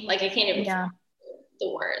phony. Like I can't even find the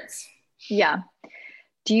words. Yeah.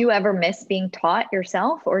 Do you ever miss being taught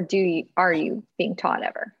yourself, or are you being taught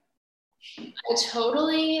ever? I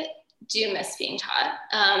totally do miss being taught.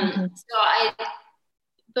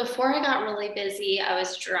 Before I got really busy, I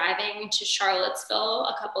was driving to Charlottesville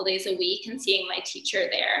a couple days a week and seeing my teacher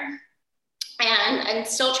there. And I'm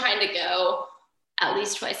still trying to go at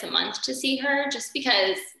least twice a month to see her, just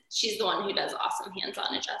because she's the one who does awesome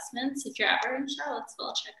hands-on adjustments. If you're ever in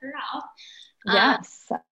Charlottesville, check her out. Yes,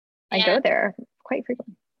 I go there quite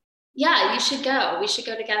frequently. Yeah, you should go. We should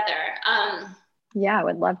go together. Yeah, I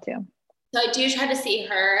would love to. So I do try to see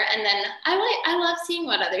her, and then I love seeing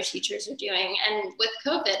what other teachers are doing. And with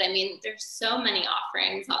COVID, I mean, there's so many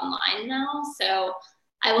offerings online now. So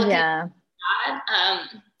I look at that.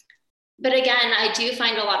 But again, I do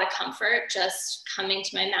find a lot of comfort just coming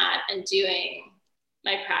to my mat and doing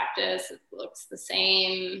my practice. It looks the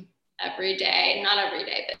same every day, not every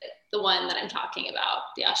day, but the one that I'm talking about,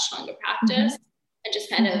 the Ashtanga practice, and just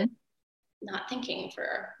kind of not thinking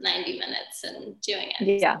for 90 minutes and doing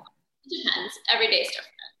it. Yeah. It depends. Every day is different.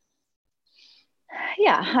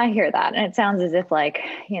 Yeah, I hear that. And it sounds as if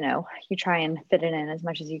you try and fit it in as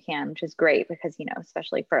much as you can, which is great because,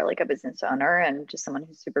 especially for like a business owner and just someone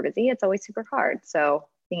who's super busy, it's always super hard. So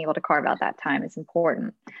being able to carve out that time is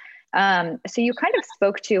important. So you kind of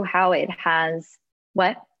spoke to how it has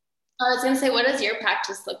what? I was going to say, what does your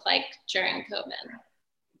practice look like during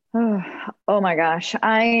COVID? Oh my gosh.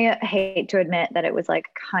 I hate to admit that it was like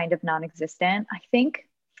kind of non-existent. I think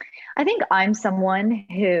I'm someone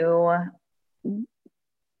who,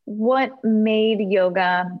 what made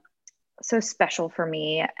yoga so special for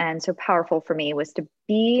me and so powerful for me was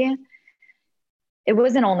it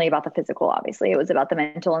wasn't only about the physical, obviously, it was about the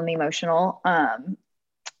mental and the emotional,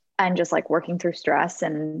 and just like working through stress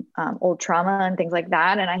and old trauma and things like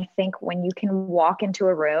that. And I think when you can walk into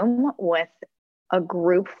a room with a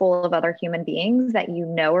group full of other human beings that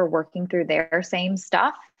are working through their same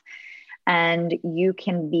stuff, and you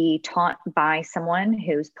can be taught by someone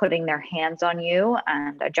who's putting their hands on you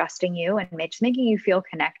and adjusting you and just making you feel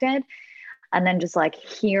connected. And then just like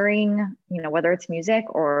hearing, whether it's music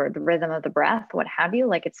or the rhythm of the breath, what have you,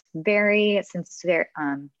 like it's very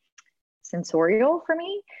sensorial for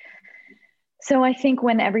me. So I think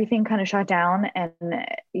when everything kind of shut down and,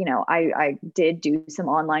 I did do some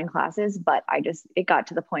online classes, but it got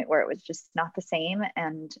to the point where it was just not the same.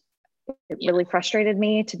 And it really frustrated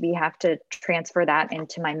me to have to transfer that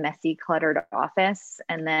into my messy, cluttered office.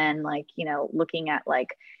 And then looking at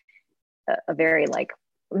like a very like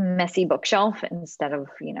messy bookshelf instead of,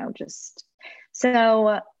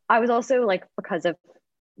 so I was also like, because of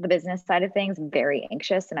the business side of things, very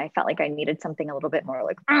anxious. And I felt like I needed something a little bit more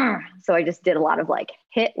like, so I just did a lot of like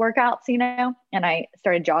HIIT workouts, and I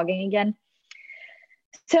started jogging again.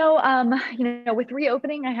 So, with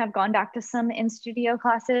reopening, I have gone back to some in-studio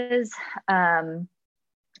classes. But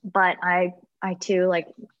I too, like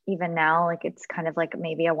even now, like it's kind of like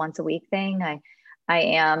maybe a once a week thing. I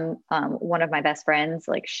am one of my best friends.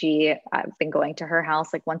 Like I've been going to her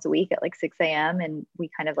house like once a week at like 6 a.m. And we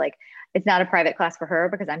kind of like, it's not a private class for her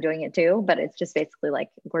because I'm doing it too, but it's just basically like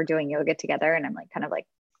we're doing yoga together and I'm like kind of like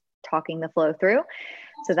talking the flow through.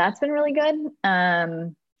 So that's been really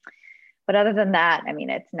good. But other than that, I mean,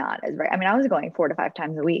 it's not as right. I mean, I was going 4 to 5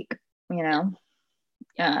 times a week, and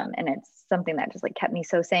it's something that just like kept me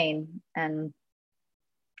so sane, and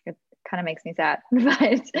it kind of makes me sad,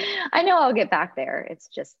 but I know I'll get back there. It's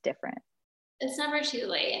just different. It's never too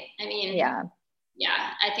late. I mean, yeah,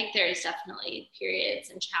 I think there's definitely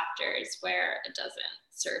periods and chapters where it doesn't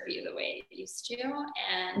serve you the way it used to.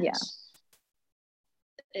 And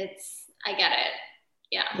I get it.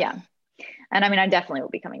 Yeah. Yeah. And I mean, I definitely will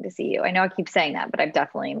be coming to see you. I know I keep saying that, but I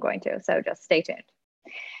definitely am going to. So just stay tuned.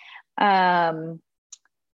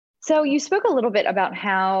 So you spoke a little bit about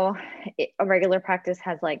how a regular practice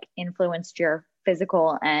has like influenced your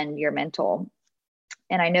physical and your mental.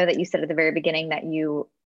 And I know that you said at the very beginning that you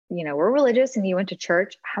were religious and you went to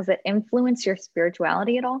church. Has it influenced your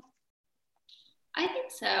spirituality at all? I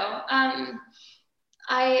think so.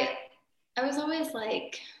 I was always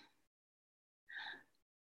like,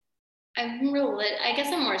 I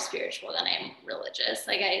guess I'm more spiritual than I'm religious.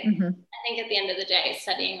 Like I think at the end of the day,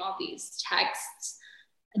 studying all these texts,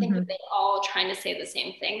 I think that they all trying to say the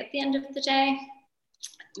same thing at the end of the day,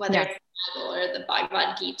 whether it's the Bible or the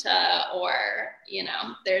Bhagavad Gita, or, you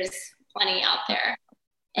know, there's plenty out there.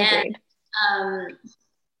 Agreed. And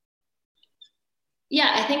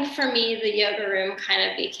yeah, I think for me, the yoga room kind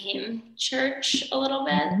of became church a little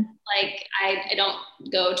bit. Like I don't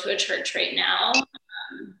go to a church right now.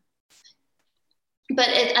 But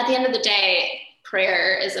at the end of the day,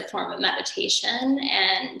 prayer is a form of meditation,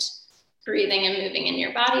 and breathing and moving in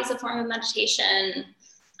your body is a form of meditation.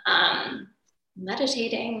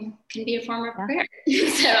 Meditating can be a form of prayer.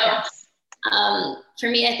 So for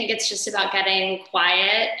me, I think it's just about getting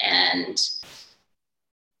quiet, and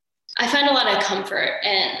I find a lot of comfort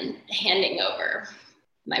in handing over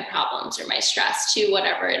my problems or my stress to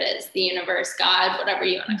whatever it is, the universe, God, whatever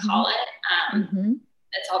you want to call it.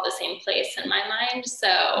 It's all the same place in my mind.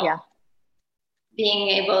 So being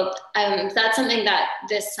able, that's something that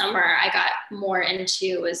this summer I got more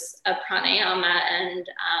into, was a pranayama and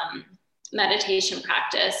meditation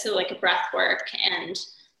practice. So like a breath work and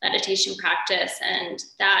meditation practice. And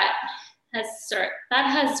that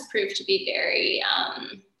has proved to be very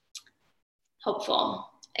helpful.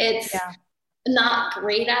 It's not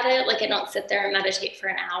great at it. Like I don't sit there and meditate for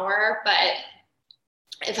an hour, but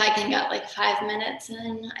if I can get like 5 minutes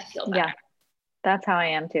in, I feel better. Yeah, that's how I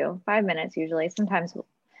am too. 5 minutes usually. Sometimes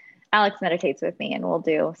Alex meditates with me, and we'll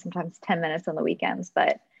do sometimes 10 minutes on the weekends.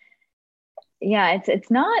 But yeah,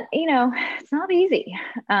 it's not, you know, it's not easy.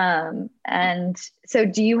 And so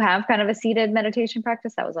do you have kind of a seated meditation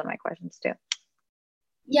practice? That was one of my questions too.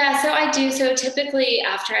 Yeah, so I do. So typically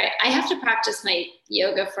after I have to practice my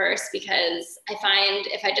yoga first, because I find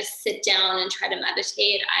if I just sit down and try to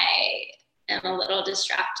meditate, I am a little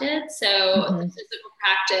distracted. So the physical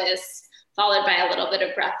practice followed by a little bit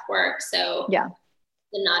of breath work. So the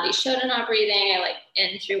Nadi Shodhana breathing, I like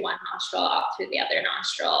in through one nostril, out through the other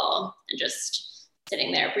nostril, and just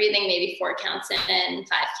sitting there breathing, maybe 4 counts in, 5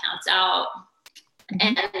 counts out.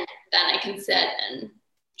 And then I can sit and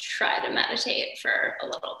try to meditate for a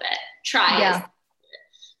little bit.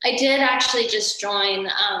 I did actually just join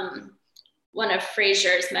one of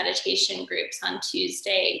Fraser's meditation groups on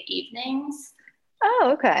Tuesday evenings. Oh,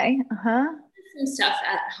 okay. Some stuff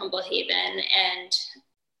at Humble Haven, and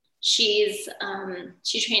she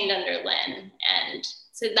trained under Lynn, and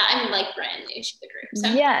so that I'm like brand new to the group. So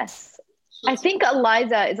yes, I think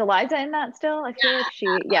Eliza is in that still. I feel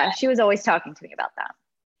like she was always talking to me about that.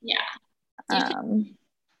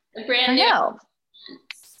 Brand new.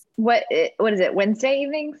 What is it? Wednesday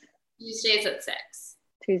evenings? Tuesdays at 6.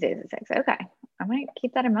 Tuesdays at 6. Okay, I might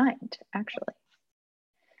keep that in mind actually.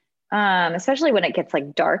 Especially when it gets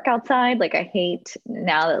like dark outside. Like I hate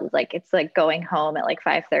now that like it's like going home at like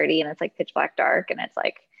 5:30 and it's like pitch black dark, and it's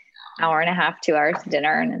like hour and a half, 2 hours to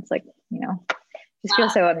dinner, and it's like, you know, just feel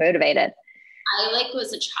so unmotivated. I like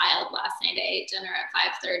was a child last night. I ate dinner at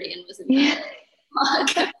 5:30 and was in bed.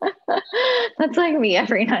 That's like me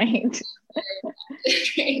every night.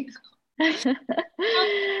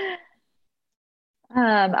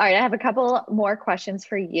 All right, I have a couple more questions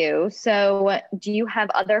for you. So do you have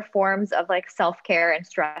other forms of like self-care and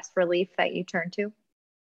stress relief that you turn to?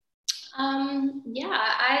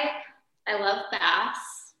 I love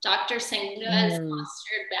baths. Dr. Singha's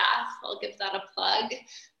mustard bath, I'll give that a plug.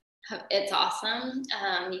 It's awesome.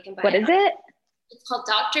 You can buy What is it? It's called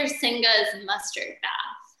Dr. Singha's mustard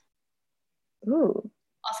bath. Ooh.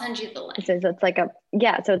 I'll send you the link. So it's like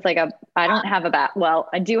I don't have a bath. Well,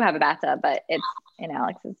 I do have a bathtub, but it's in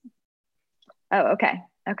Alex's. Oh, okay.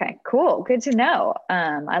 Okay, cool. Good to know.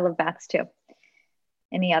 I love baths too.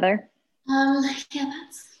 Any other?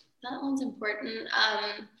 That one's important.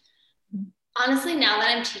 Honestly, now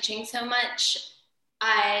that I'm teaching so much,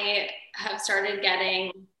 I have started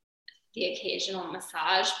getting the occasional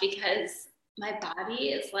massage, because my body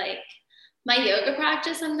is like, my yoga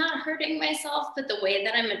practice, I'm not hurting myself, but the way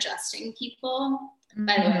that I'm adjusting people,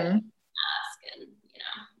 by the way, I ask, and you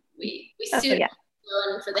know, we soothe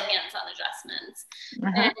for the hands-on adjustments.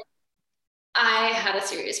 And I had a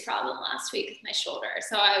serious problem last week with my shoulder,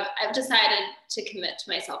 so I've decided to commit to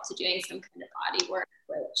myself to doing some kind of body work,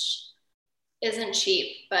 which isn't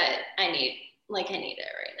cheap, but I need it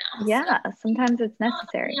right now. Yeah, so, sometimes it's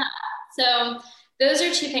necessary. So those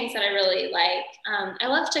are 2 things that I really like. I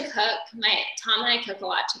love to cook. Tom and I cook a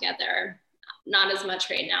lot together. Not as much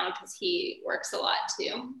right now because he works a lot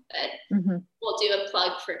too, but we'll do a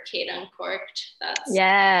plug for Kate Uncorked. That's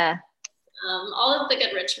all of the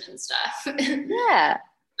good Richmond stuff. Yeah.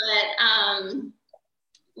 But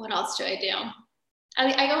what else do I do?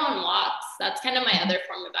 I go on walks. That's kind of my other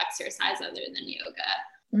form of exercise other than yoga.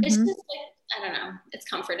 It's just like, I don't know, it's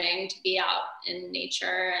comforting to be out in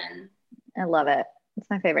nature, and I love it. It's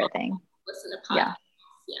my favorite thing. Listen to podcasts.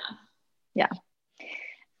 Yeah.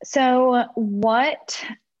 So what,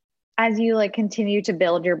 as you like continue to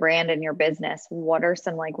build your brand and your business, what are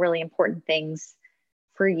some like really important things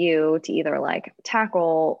for you to either like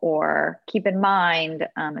tackle or keep in mind,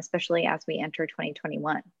 especially as we enter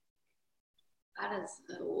 2021? That is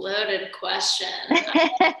a loaded question. Like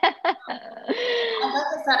I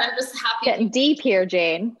said, I'm just happy. Getting deep here,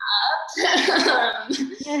 Jane.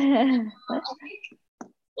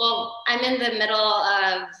 Well, I'm in the middle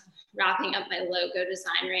of wrapping up my logo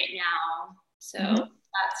design right now. So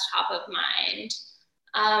that's top of mind.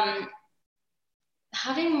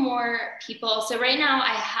 Having more people. So right now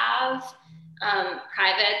I have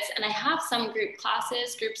privates, and I have some group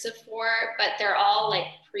classes, groups of 4, but they're all like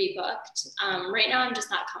pre-booked. Right now I'm just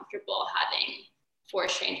not comfortable having 4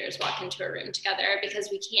 strangers walk into a room together because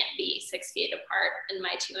we can't be 6 feet apart in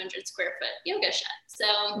my 200 square foot yoga shed.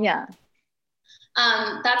 So yeah,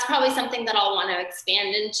 that's probably something that I'll want to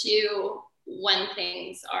expand into when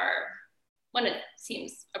it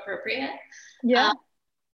seems appropriate. Yeah.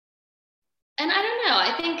 And I don't know,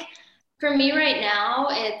 I think for me right now,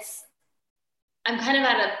 I'm kind of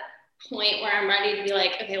at a point where I'm ready to be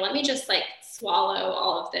like, okay, let me just like swallow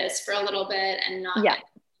all of this for a little bit and not get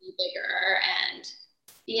bigger and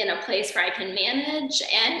be in a place where I can manage.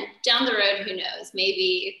 And down the road, who knows,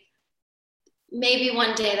 maybe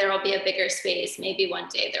one day there will be a bigger space. Maybe one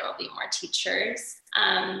day there will be more teachers.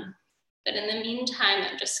 But in the meantime,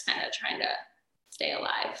 I'm just kind of trying to stay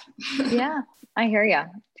alive. Yeah, I hear you.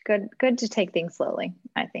 Good to take things slowly,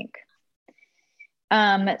 I think.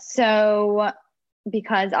 So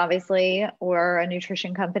because obviously we're a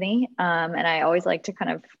nutrition company, and I always like to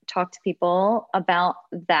kind of talk to people about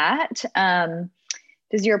that.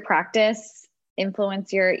 Does your practice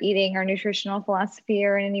influence your eating or nutritional philosophy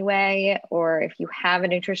or in any way? Or if you have a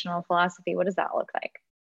nutritional philosophy, what does that look like?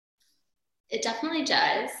 It definitely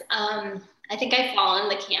does. I think I fall in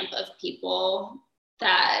the camp of people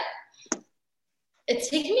that it's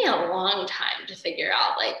taken me a long time to figure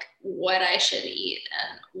out like what I should eat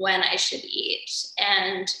and when I should eat.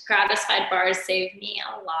 And gratified bars save me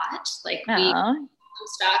a lot. Like I'm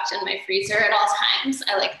stocked in my freezer at all times.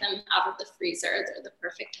 I like them out of the freezer. They're the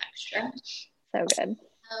perfect texture. So good.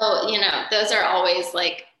 So, those are always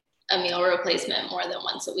like a meal replacement more than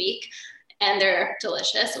once a week. And they're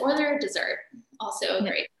delicious, or they're a dessert. Also a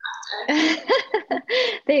great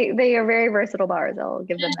they are very versatile bars. I'll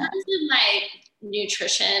give them that. In terms of my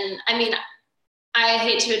nutrition, I mean, I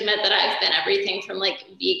hate to admit that I've been everything from like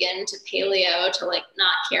vegan to paleo to like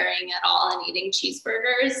not caring at all and eating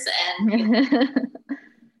cheeseburgers. And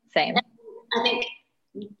same. I think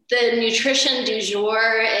the nutrition du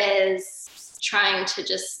jour is trying to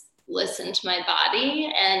just listen to my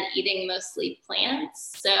body and eating mostly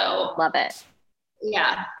plants. So love it.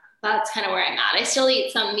 Yeah, that's kind of where I'm at. I still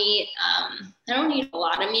eat some meat. I don't eat a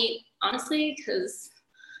lot of meat, honestly, because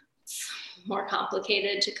it's more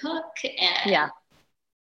complicated to cook. And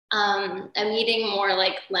I'm eating more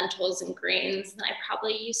like lentils and grains than I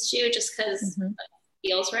probably used to, just because it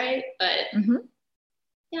feels right. But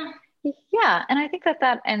yeah. And I think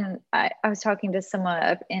and I was talking to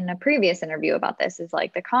someone in a previous interview about this, is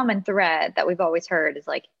like the common thread that we've always heard is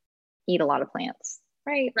like, eat a lot of plants,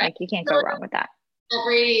 right? Like you can't go wrong with that.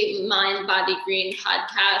 Every Mind Body Green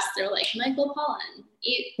podcast, they're like, Michael Pollan,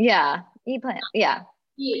 eat plants. Yeah,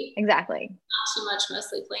 exactly. Not too much,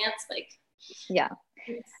 mostly plants.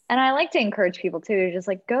 And I like to encourage people too, just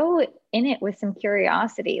like go in it with some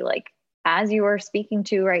curiosity. Like as you are speaking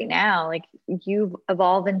to right now, like you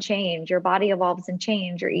evolve and change, your body evolves and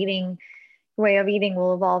change, your way of eating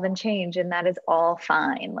will evolve and change. And that is all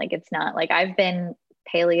fine. Like, it's not like I've been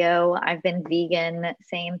paleo, I've been vegan,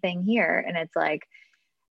 same thing here. And it's like,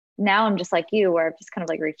 now I'm just like you, where I've just kind of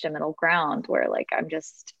like reached a middle ground where like,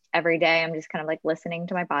 every day I'm just kind of like listening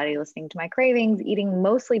to my body, listening to my cravings, eating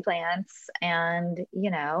mostly plants. And,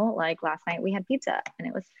 like last night we had pizza and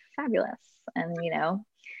it was fabulous. And,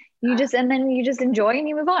 you just enjoy and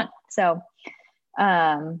you move on. So,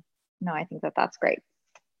 no, I think that's great.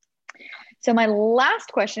 So my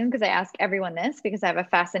last question, because I ask everyone this because I have a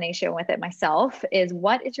fascination with it myself, is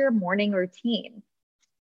what is your morning routine?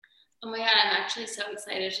 Oh my God, I'm actually so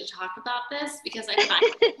excited to talk about this because I find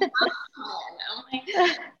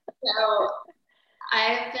So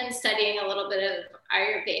I've been studying a little bit of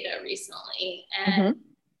Ayurveda recently, and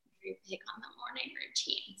very big on the morning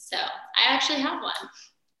routine. So I actually have one.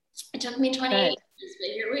 It took me 28 years, but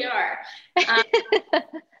here we are.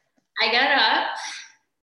 I get up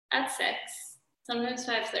at 6, sometimes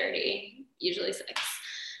 5:30, usually 6.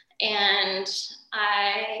 And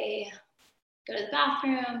I go to the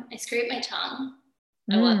bathroom. I scrape my tongue.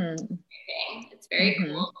 I love scraping. It's very cool,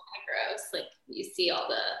 kind of gross. Like you see all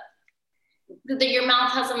your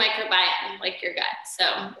mouth has a microbiome, like your gut.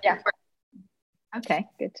 So yeah. Okay,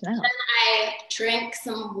 good to know. And I drink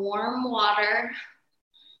some warm water.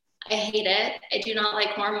 I hate it. I do not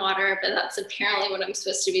like warm water, but that's apparently what I'm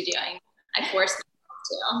supposed to be doing. I force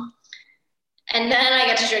myself to. And then I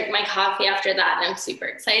get to drink my coffee after that, and I'm super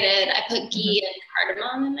excited. I put ghee and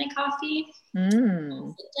cardamom in my coffee.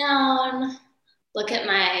 Sit down, look at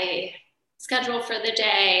my schedule for the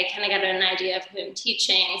day, kind of get an idea of who I'm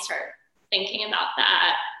teaching, start thinking about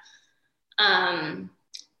that.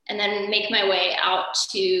 And then make my way out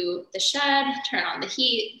to the shed, turn on the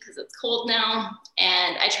heat because it's cold now.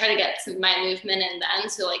 And I try to get my movement in then.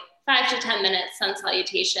 So like 5 to 10 minutes, sun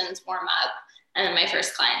salutations, warm up. And then my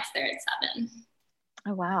first client's there at 7.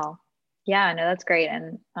 Oh, wow. Yeah, no, that's great.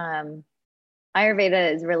 And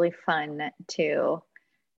Ayurveda is really fun to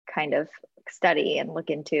kind of study and look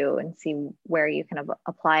into and see where you can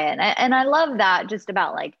apply it. And I love that just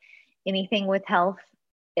about like anything with health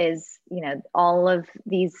is, all of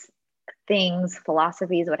these things,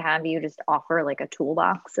 philosophies, what have you, just offer like a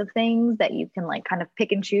toolbox of things that you can like kind of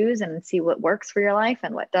pick and choose and see what works for your life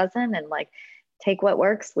and what doesn't, and like take what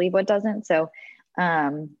works, leave what doesn't. So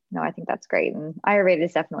no, I think that's great. And Ayurveda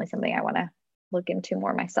is definitely something I want to look into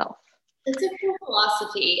more myself. It's a cool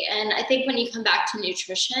philosophy. And I think when you come back to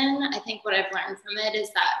nutrition, I think what I've learned from it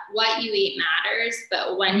is that what you eat matters,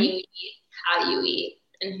 but when you eat, how you eat,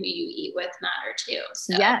 and who you eat with matter too.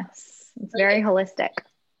 So yes, it's very holistic.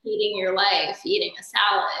 Eating your life, eating a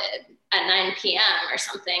salad at 9 p.m. or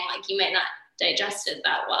something, like you might not digest it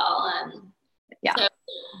that well. And yeah.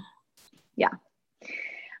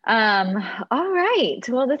 All right.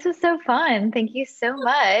 Well, this was so fun. Thank you so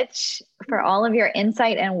much for all of your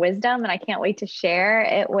insight and wisdom. And I can't wait to share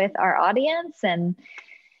it with our audience and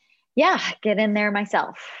get in there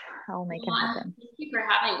myself. I'll make it happen. Thank you for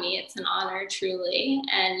having me. It's an honor, truly.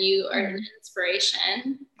 And you are an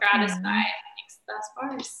inspiration. Gratified makes the best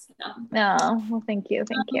bars. No, well, thank you.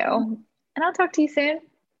 Thank you. And I'll talk to you soon.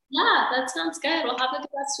 Yeah, that sounds good. Well, have a good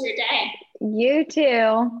rest of your day. You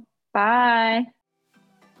too. Bye.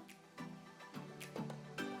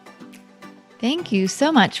 Thank you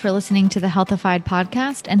so much for listening to the Healthified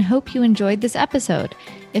podcast and hope you enjoyed this episode.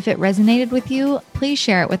 If it resonated with you, please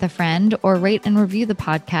share it with a friend or rate and review the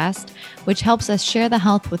podcast, which helps us share the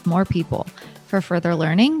health with more people. For further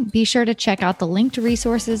learning, be sure to check out the linked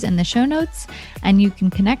resources in the show notes, and you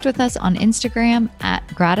can connect with us on Instagram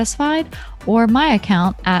 @Gratisfied or my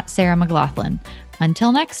account @Sarah McLaughlin.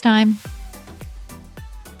 Until next time.